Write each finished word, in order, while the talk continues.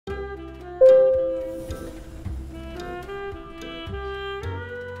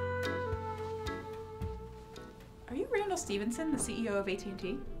Stephenson, the CEO of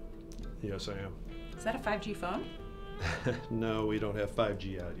AT&T? Yes, I am. Is that a 5G phone? No, we don't have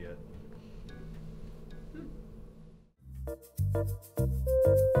 5G out yet.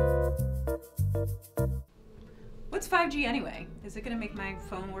 What's 5G anyway? Is it going to make my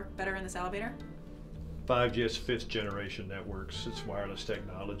phone work better in this elevator? 5G is fifth generation networks. It's wireless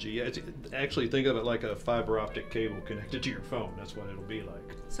technology. Actually, think of it like a fiber optic cable connected to your phone. That's what it'll be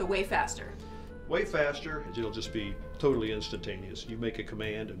like. So way faster. Way faster, it'll just be totally instantaneous. You make a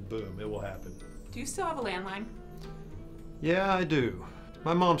command and boom, it will happen. Do you still have a landline? Yeah, I do.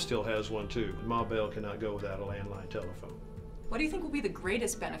 My mom still has one too. Ma Bell cannot go without a landline telephone. What do you think will be the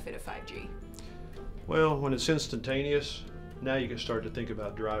greatest benefit of 5G? Well, when it's instantaneous, now you can start to think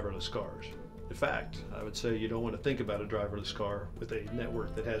about driverless cars. In fact, I would say you don't want to think about a driverless car with a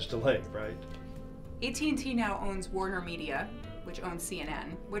network that has delay, right? AT&T now owns Warner Media, which owns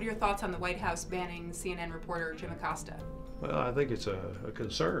CNN. What are your thoughts on the White House banning CNN reporter Jim Acosta? Well, I think it's a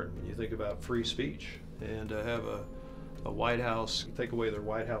concern when you think about free speech, and to have a White House take away their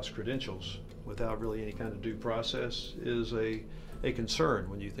White House credentials without really any kind of due process is a concern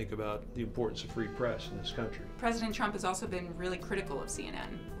when you think about the importance of free press in this country. President Trump has also been really critical of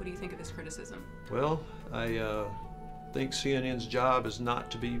CNN. What do you think of his criticism? Well, I think CNN's job is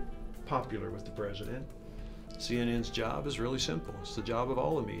not to be popular with the president. CNN's job is really simple. It's the job of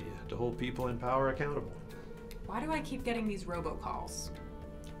all the media, to hold people in power accountable. Why do I keep getting these robocalls?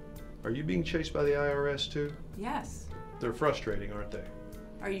 Are you being chased by the IRS too? Yes. They're frustrating, aren't they?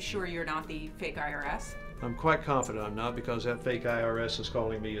 Are you sure you're not the fake IRS? I'm quite confident I'm not, because that fake IRS is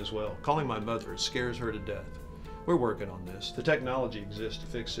calling me as well. Calling my mother. It scares her to death. We're working on this. The technology exists to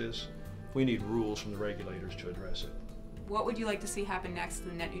fix this. We need rules from the regulators to address it. What would you like to see happen next in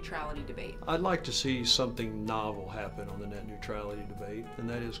the net neutrality debate? I'd like to see something novel happen on the net neutrality debate, and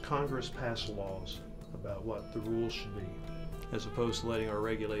that is Congress pass laws about what the rules should be, as opposed to letting our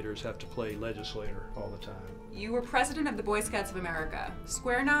regulators have to play legislator all the time. You were president of the Boy Scouts of America.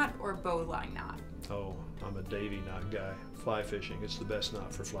 Square knot or bowline knot? Oh, I'm a Davy knot guy. Fly fishing, it's the best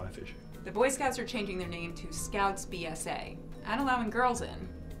knot for fly fishing. The Boy Scouts are changing their name to Scouts BSA and allowing girls in.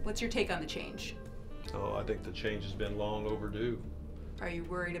 What's your take on the change? Oh, I think the change has been long overdue. Are you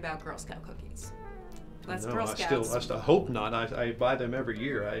worried about Girl Scout cookies? Less No, Girl Scouts. I still hope not. I buy them every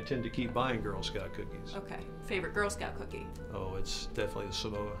year. I tend to keep buying Girl Scout cookies. Okay. Favorite Girl Scout cookie? Oh, it's definitely the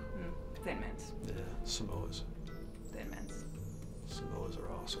Samoa. Thin Mints. Yeah, Samoas. Thin Mints. Samoas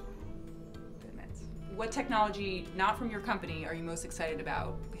are awesome. Thin Mints. What technology, not from your company, are you most excited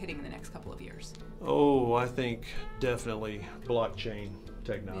about hitting in the next couple of years? Oh, I think definitely blockchain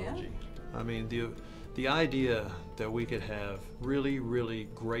technology. Yeah? I mean, the idea that we could have really, really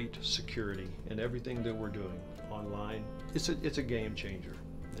great security in everything that we're doing online, it's a game changer.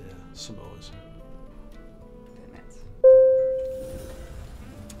 Yeah, Samoas. Thin Mints.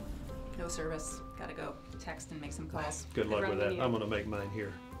 No service. Gotta go text and make some calls. Good luck with that. Run I'm gonna make mine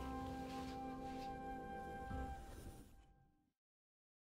here.